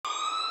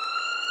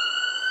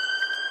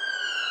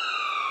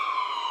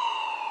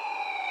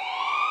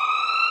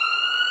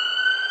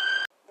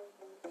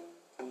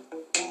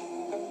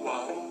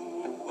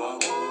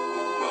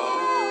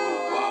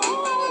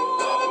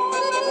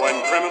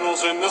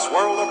devils in this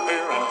world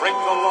appear and break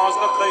the laws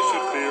that they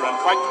should fear and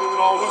frighten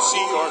all who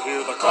see or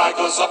hear. The cry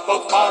goes up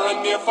both far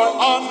and near for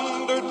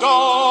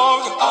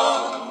underdog,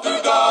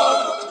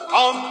 underdog,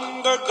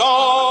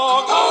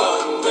 underdog,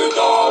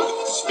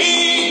 underdog.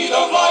 Speed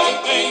of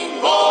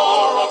lightning,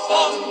 roar of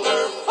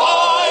thunder,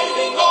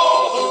 fighting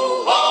all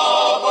who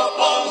rob or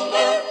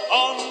plunder.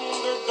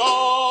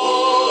 Underdog,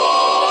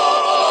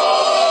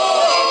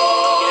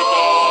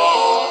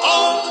 underdog,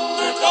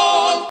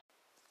 underdog.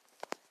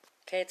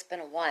 Okay, it's been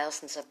a while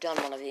since I've done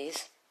one of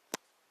these.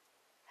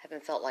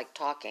 Haven't felt like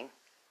talking.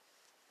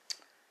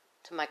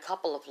 To my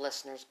couple of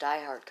listeners,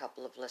 diehard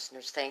couple of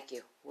listeners, thank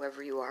you.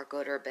 Whoever you are,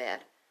 good or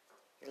bad.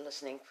 You're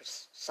listening for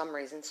some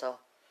reason, so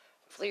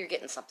hopefully you're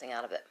getting something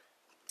out of it.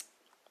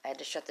 I had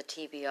to shut the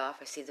TV off.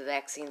 I see the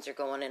vaccines are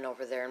going in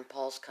over there in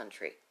Paul's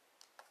country.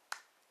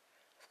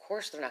 Of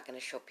course they're not going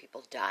to show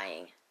people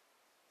dying.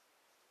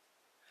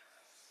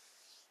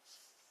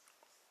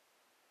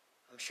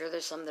 I'm sure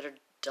there's some that are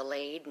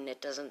delayed and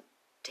it doesn't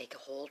take a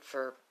hold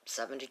for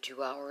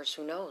 72 hours.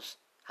 Who knows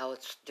how they're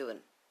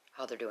doing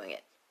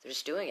it. They're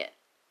just doing it.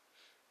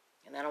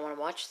 And I don't want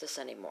to watch this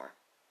anymore.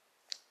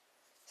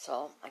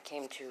 So I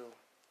came to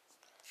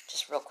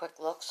just real quick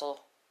look. So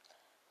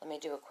let me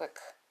do a quick,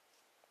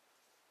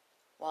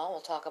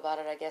 we'll talk about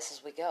it, I guess,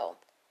 as we go.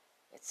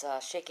 It's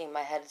Shaking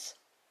My Head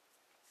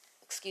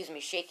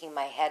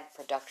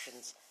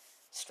Productions.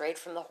 Straight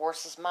from the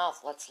horse's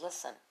mouth. Let's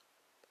listen.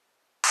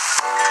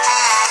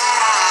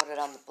 Put it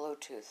on the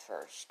Bluetooth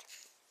first.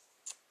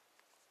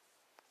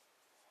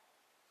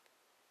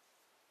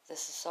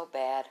 This is so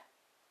bad.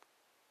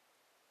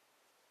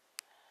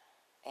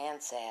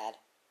 And sad.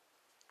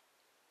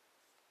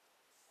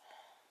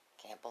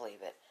 Can't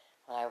believe it.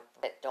 When I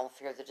don't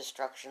fear the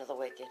destruction of the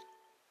wicked.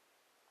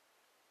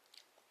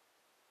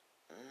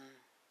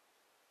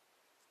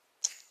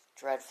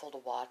 Dreadful to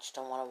watch.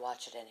 Don't want to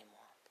watch it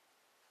anymore.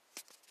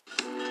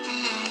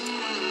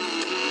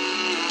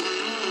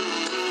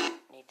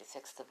 Need to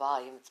fix the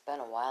volume. It's been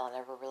a while. I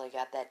never really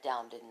got that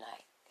down, didn't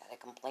I? Gotta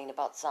complain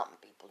about something,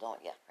 people,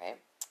 don't you? Right?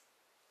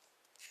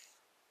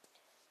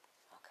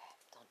 Okay,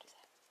 don't do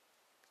that.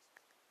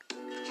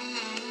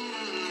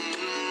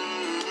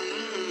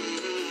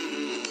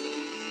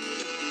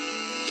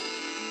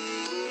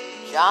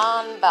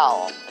 John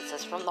Bell. This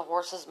is from the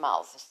horse's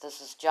mouth.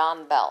 This is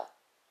John Bell.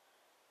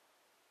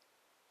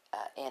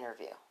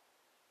 Interview.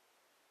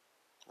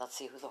 Let's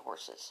see who the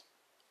horse is.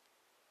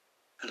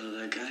 Hello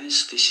there,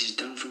 guys. This is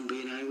Dan from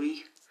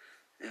BNI.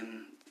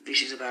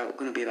 This is going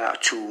to be about a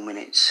 2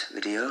 minutes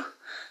video,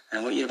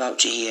 and what you're about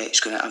to hear, it's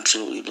going to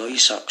absolutely blow your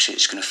socks.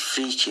 It's going to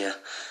freak you,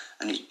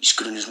 and it's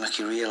going to just make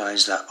you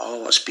realise that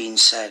all what's being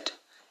said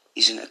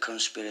isn't a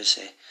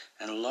conspiracy,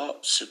 and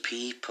lots of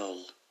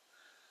people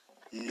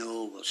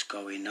know what's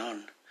going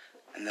on,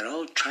 and they're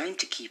all trying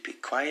to keep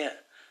it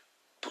quiet,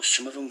 but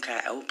some of them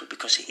can't help it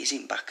because it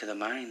isn't back of the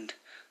mind.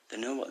 They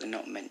know what they're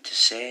not meant to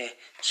say.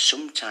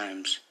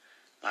 Sometimes,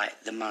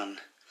 like the man,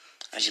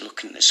 as you're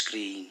looking at the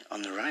screen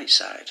on the right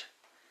side,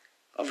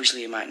 obviously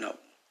he might not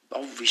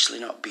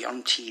be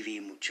on TV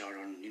much or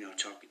on,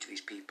 talking to these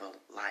people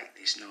like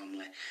this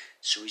normally.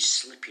 So he's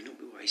slipping up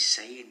with what he's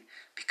saying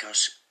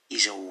because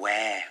he's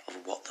aware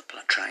of what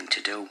they're trying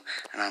to do.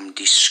 And I'm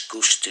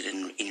disgusted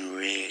and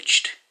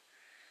enraged.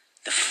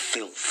 The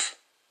filth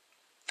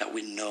that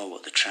we know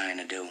what they're trying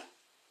to do.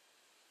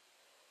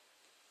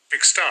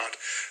 Big start,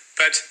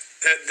 but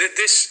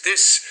this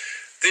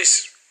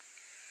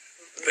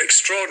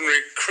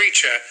extraordinary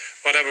creature,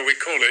 whatever we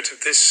call it,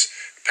 this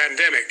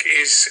pandemic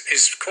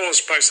is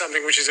caused by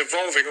something which is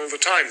evolving all the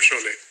time,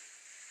 surely.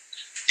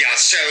 Yeah.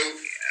 So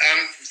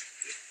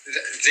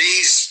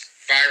these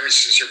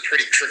viruses are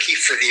pretty tricky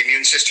for the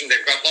immune system.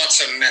 They've got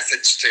lots of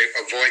methods to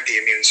avoid the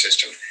immune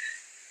system.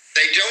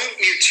 They don't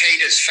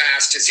mutate as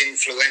fast as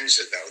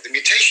influenza, though. The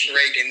mutation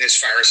rate in this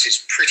virus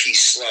is pretty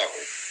slow,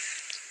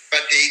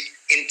 but the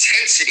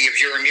intensity of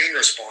your immune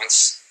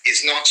response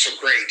is not so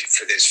great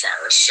for this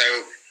virus. So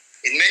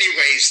in many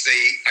ways,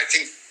 I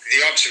think the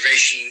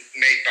observation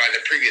made by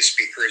the previous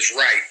speaker is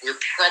right.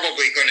 We're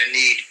probably going to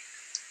need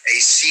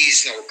a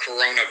seasonal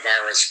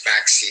coronavirus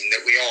vaccine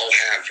that we all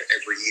have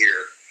every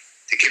year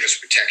to give us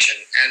protection.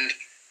 And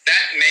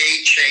that may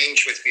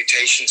change with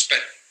mutations,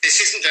 but this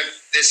isn't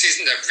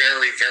a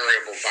very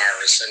variable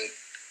virus. And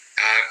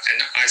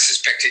I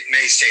suspect it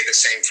may stay the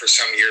same for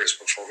some years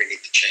before we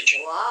need to change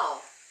it.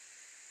 Wow.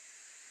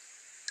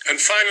 And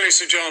finally,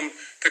 Sir John,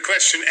 the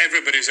question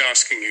everybody's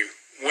asking you,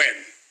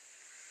 when?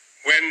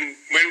 When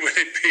will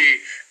it be?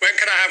 When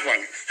can I have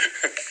one?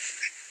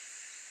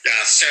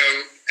 Yeah, so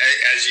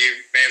as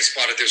you may have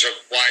spotted, there's a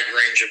wide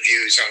range of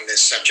views on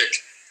this subject.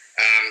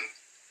 I'm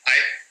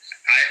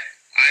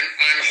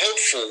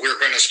hopeful we're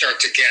going to start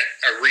to get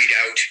a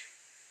readout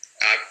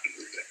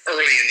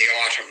early in the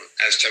autumn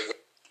as to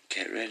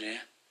Get ready.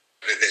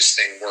 whether this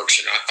thing works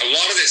or not. A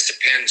lot of this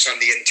depends on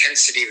the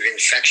intensity of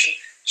infection.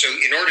 So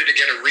in order to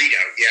get a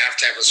readout, you have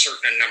to have a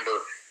certain number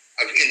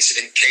of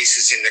incident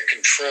cases in the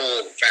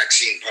control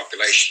vaccine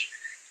population.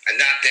 And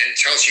that then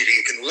tells you that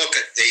you can look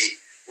at the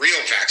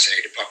real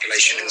vaccinated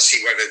population and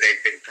see whether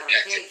they've been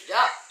protected.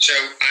 So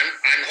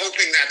I'm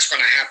hoping that's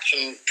going to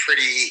happen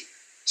pretty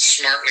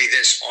smartly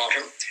this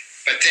autumn.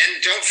 But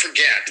then don't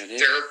forget,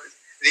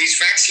 these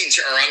vaccines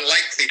are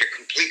unlikely to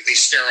completely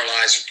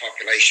sterilize a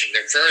population.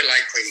 They're very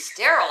likely...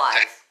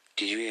 Sterilize?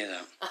 Did you hear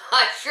that?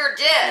 I sure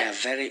did. They are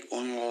very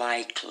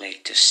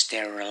unlikely to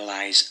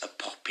sterilize a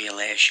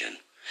population.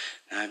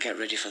 Now get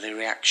ready for the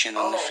reaction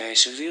on the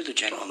face of the other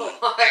gentleman.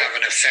 Have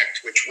an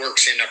effect which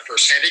works in a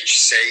percentage,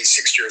 say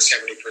 60 or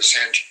 70%.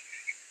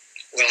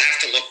 We'll have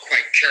to look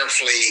quite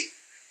carefully,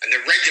 and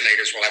the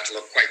regulators will have to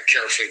look quite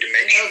carefully to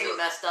make sure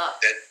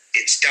that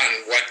it's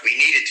done what we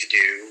need it to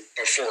do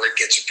before it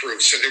gets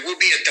approved. So there will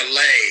be a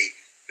delay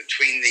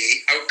between the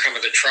outcome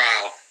of the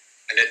trial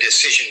and a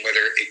decision whether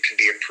it can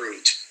be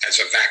approved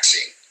as a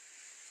vaccine.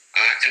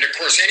 And of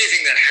course,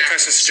 anything that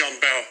happens... Professor Sir John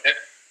Bell.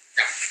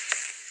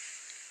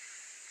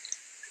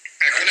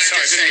 Can I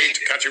sorry, just I didn't say, mean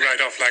to cut you right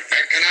off like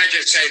that. Can I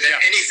just say that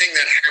anything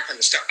that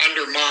happens to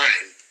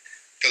undermine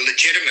the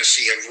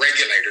legitimacy of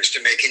regulators to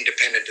make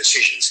independent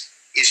decisions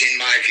is, in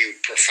my view,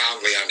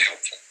 profoundly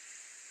unhelpful.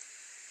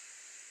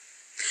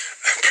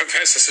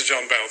 Professor Sir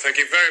John Bell, thank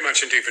you very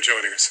much indeed for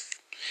joining us.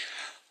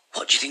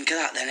 What do you think of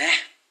that then, eh?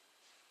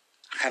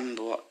 I can't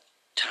remember what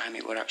time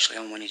it were actually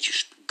on when he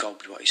just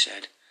gobbed what he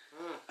said.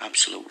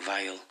 Absolute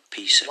vile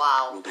piece of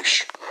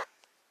rubbish.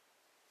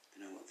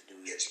 You know what to do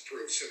with it. Gets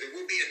approved. So there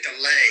will be a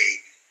delay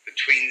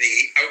between the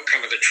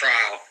outcome of the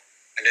trial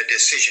and a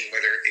decision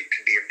whether it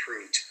can be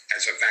approved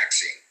as a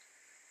vaccine.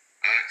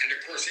 And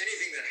of course,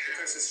 anything that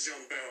happens... Professor Sir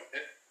John Bell.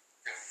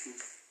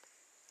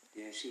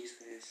 Yeah, see his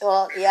face.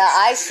 Well, yeah,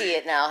 I see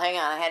it now. Hang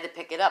on, I had to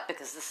pick it up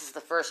because this is the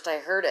first I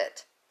heard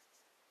it.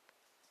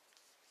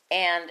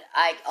 And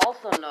I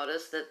also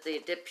noticed that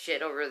the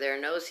dipshit over there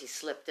knows he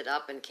slipped it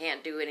up and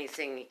can't do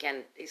anything.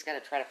 He's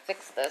got to try to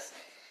fix this,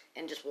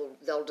 and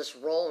they'll just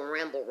roll and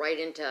ramble right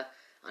into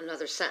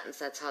another sentence.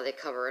 That's how they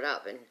cover it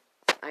up, and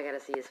I got to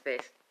see his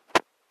face.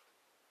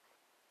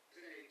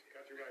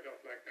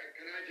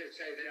 Can I just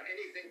say that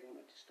anything... He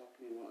wanted to stop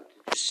him, he wanted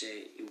to just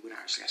say, he would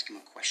actually ask him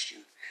a question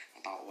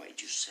about what he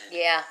just said.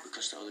 Yeah.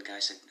 Because the other guy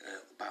said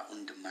about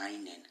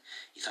undermining.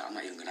 He thought, I'm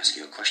not even going to ask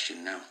you a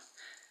question now.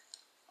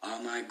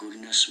 Oh my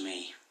goodness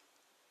me.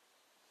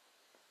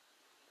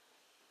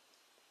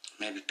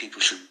 Maybe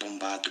people should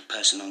bombard the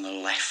person on the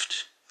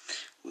left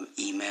with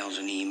emails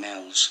and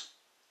emails.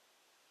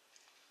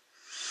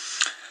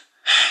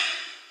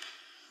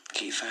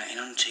 Keep fighting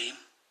on, team.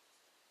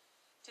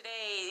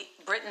 Today,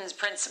 Britain's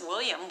Prince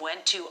William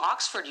went to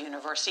Oxford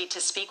University to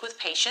speak with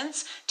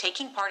patients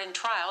taking part in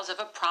trials of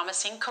a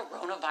promising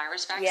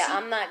coronavirus vaccine. Yeah,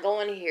 I'm not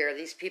going here.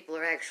 These people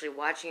are actually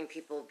watching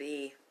people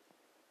be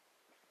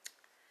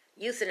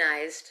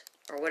euthanized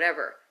or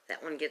whatever.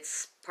 That one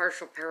gets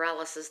partial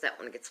paralysis. That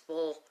one gets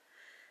full.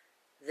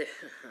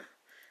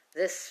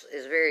 This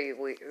is very,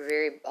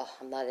 very... Oh,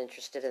 I'm not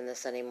interested in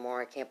this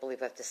anymore. I can't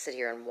believe I have to sit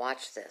here and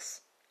watch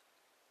this.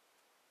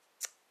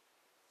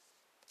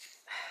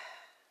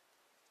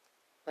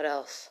 What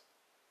else?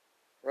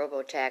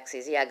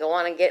 Robo-taxis. Yeah, go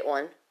on and get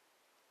one.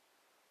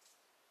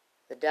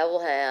 The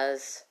devil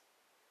has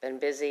been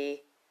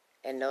busy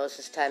and knows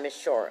his time is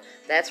short.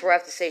 That's where I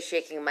have to say,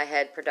 shaking my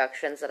head,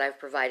 Productions, that I've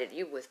provided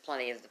you with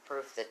plenty of the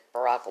proof that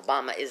Barack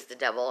Obama is the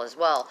devil as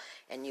well,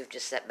 and you've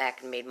just sat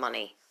back and made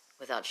money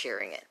without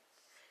sharing it.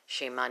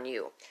 Shame on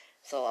you.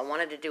 So I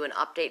wanted to do an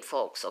update,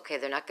 folks. Okay,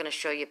 they're not going to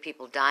show you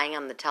people dying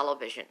on the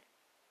television.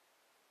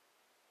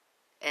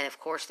 And,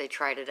 of course, they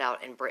tried it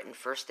out in Britain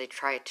first. They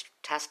try to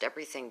test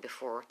everything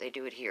before they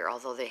do it here,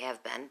 although they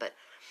have been. But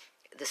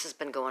this has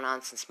been going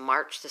on since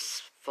March,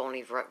 this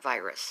phony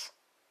virus.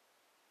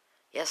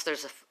 Yes,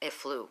 there's a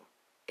flu.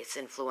 It's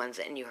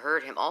influenza. And you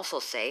heard him also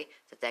say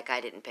that guy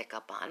didn't pick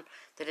up on,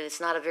 that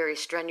it's not a very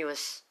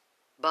strenuous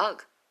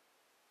bug.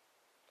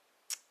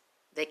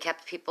 They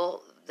kept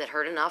people that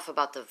heard enough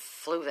about the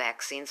flu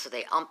vaccine, so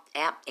they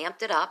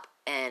amped it up,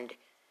 and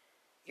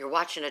you're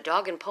watching a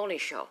dog and pony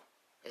show.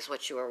 Is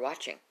what you are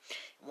watching.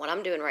 What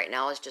I'm doing right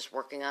now is just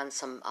working on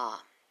some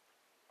of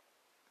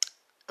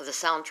the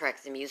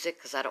soundtrack, the music,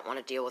 because I don't want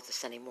to deal with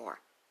this anymore.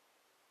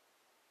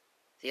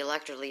 The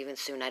elect are leaving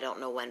soon. I don't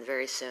know when.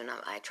 Very soon.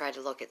 I try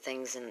to look at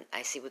things and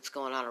I see what's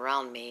going on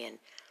around me, and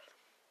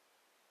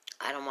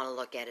I don't want to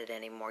look at it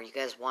anymore. You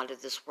guys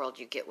wanted this world.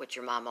 You get what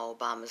your mama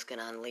Obama's going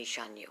to unleash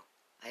on you.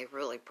 I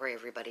really pray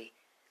everybody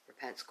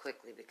repents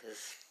quickly,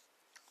 because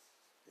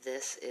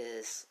this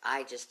is,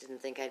 I just didn't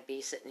think I'd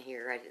be sitting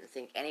here. I didn't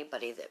think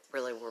anybody that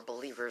really were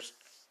believers,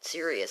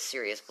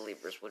 serious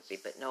believers would be.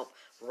 But no,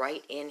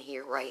 right in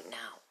here, right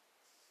now.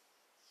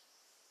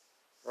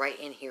 Right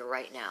in here,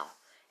 right now.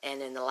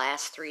 And in the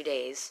last 3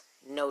 days,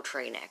 no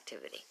train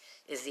activity.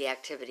 Is the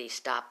activity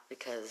stopped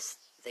because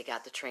they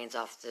got the trains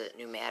off the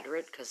New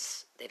Madrid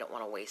because they don't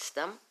want to waste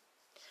them?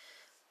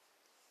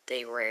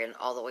 They ran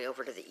all the way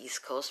over to the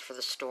East Coast for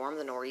the storm,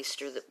 the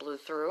nor'easter that blew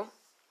through.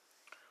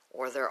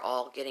 Or they're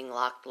all getting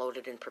locked,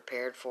 loaded, and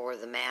prepared for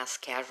the mass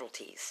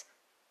casualties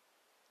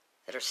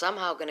that are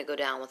somehow going to go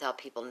down without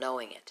people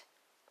knowing it.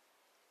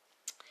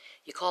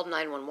 You called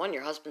 911,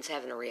 your husband's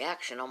having a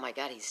reaction. Oh my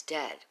God, he's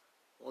dead.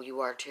 Well, you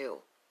are too.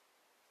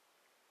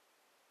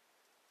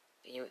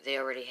 They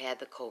already had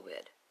the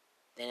COVID.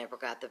 They never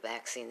got the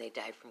vaccine. They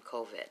died from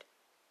COVID.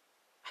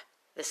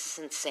 This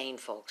is insane,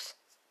 folks.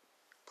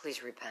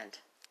 Please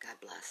repent. God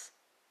bless.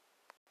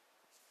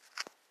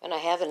 And I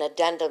have an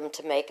addendum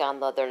to make on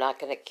the they're not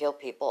going to kill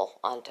people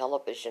on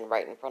television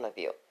right in front of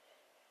you.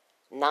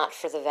 Not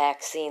for the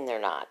vaccine,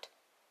 they're not.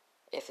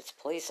 If it's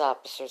police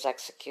officers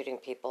executing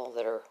people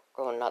that are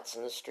going nuts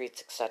in the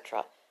streets,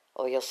 etc.,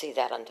 oh, you'll see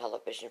that on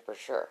television for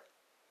sure.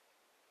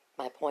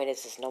 My point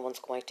is no one's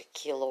going to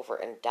keel over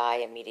and die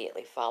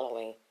immediately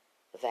following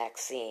the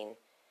vaccine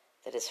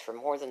that is for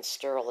more than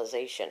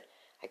sterilization.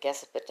 I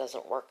guess if it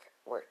doesn't work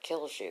where it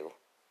kills you,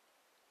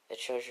 it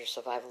shows your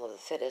survival of the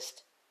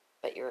fittest,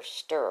 but you're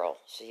sterile,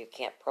 so you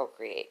can't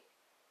procreate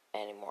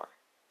anymore.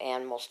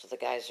 And most of the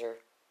guys are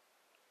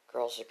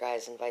girls or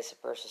guys and vice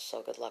versa,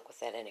 so good luck with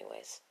that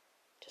anyways.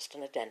 Just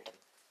an addendum.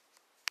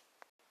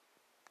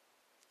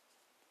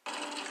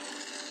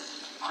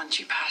 Once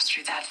you pass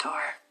through that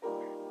door,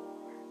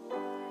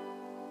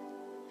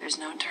 there's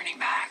no turning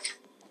back.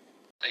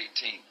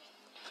 18.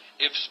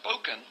 If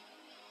spoken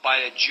by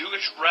a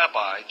Jewish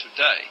rabbi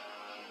today,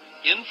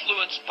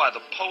 influenced by the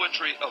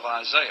poetry of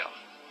Isaiah,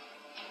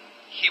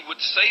 he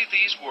would say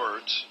these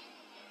words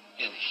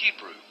in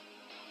Hebrew,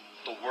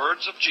 the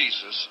words of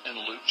Jesus in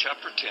Luke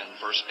chapter 10,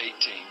 verse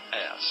 18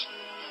 as,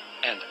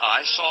 "And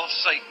I saw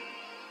Satan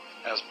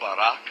as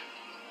Barack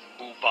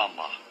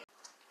Obama."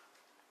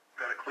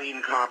 Got a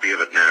clean copy of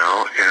it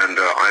now, and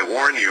I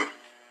warn you,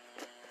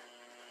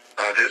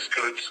 this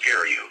could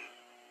scare you.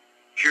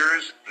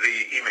 Here's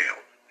the email.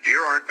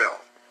 Dear Art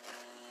Bell,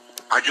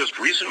 I just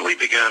recently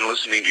began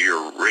listening to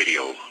your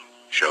radio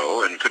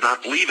show and could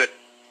not believe it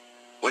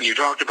when you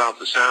talked about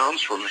the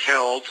sounds from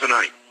hell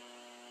tonight.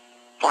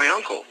 My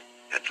uncle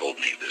had told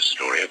me this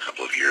story a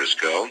couple of years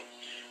ago,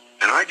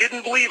 and I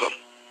didn't believe him.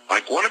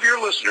 Like one of your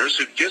listeners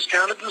who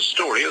discounted the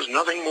story as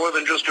nothing more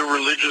than just a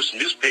religious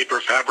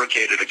newspaper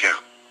fabricated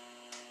account.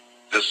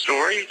 The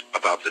story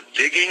about the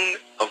digging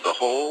of the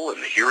hole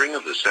and the hearing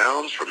of the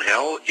sounds from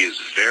hell is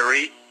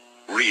very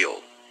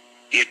real.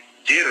 It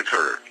did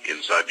occur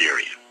in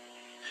Siberia.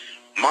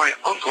 My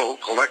uncle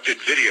collected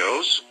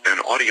videos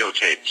and audio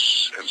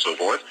tapes and so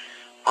forth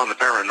on the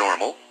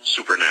paranormal,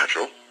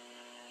 supernatural.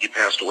 He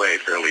passed away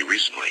fairly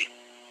recently,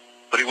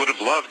 but he would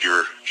have loved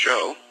your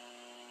show.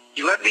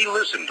 He let me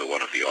listen to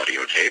one of the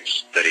audio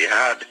tapes that he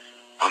had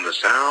on the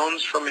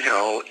sounds from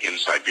hell in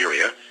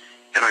Siberia,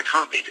 and I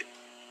copied it.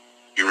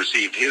 He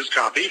received his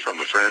copy from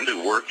a friend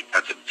who worked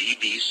at the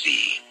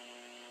BBC.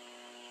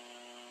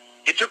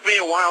 It took me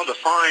a while to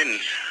find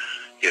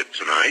it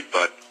tonight,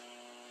 but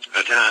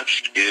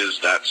attached is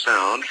that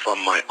sound from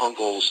my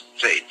uncle's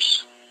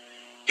tapes.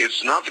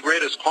 It's not the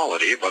greatest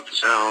quality, but the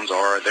sounds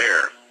are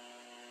there.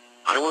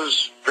 I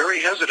was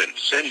very hesitant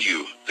to send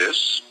you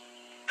this,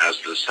 as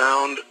the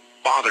sound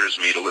bothers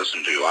me to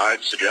listen to.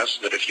 I'd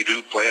suggest that if you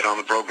do play it on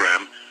the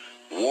program,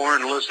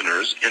 warn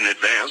listeners in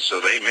advance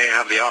so they may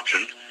have the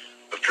option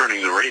of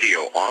turning the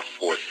radio off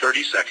for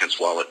 30 seconds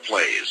while it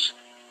plays.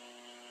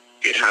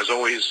 It has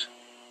always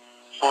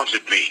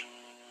haunted me.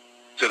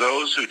 To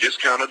those who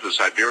discounted the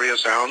Siberia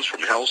sounds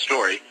from hell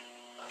story,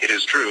 it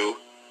is true,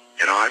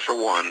 and I, for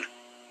one,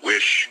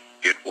 wish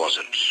it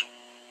wasn't.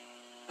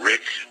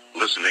 Rick,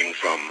 listening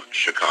from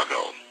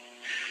Chicago.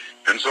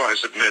 And so I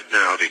submit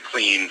now the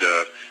cleaned,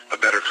 a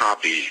better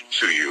copy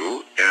to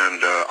you,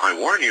 and I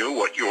warn you,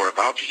 what you are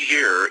about to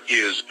hear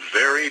is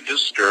very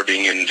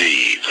disturbing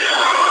indeed.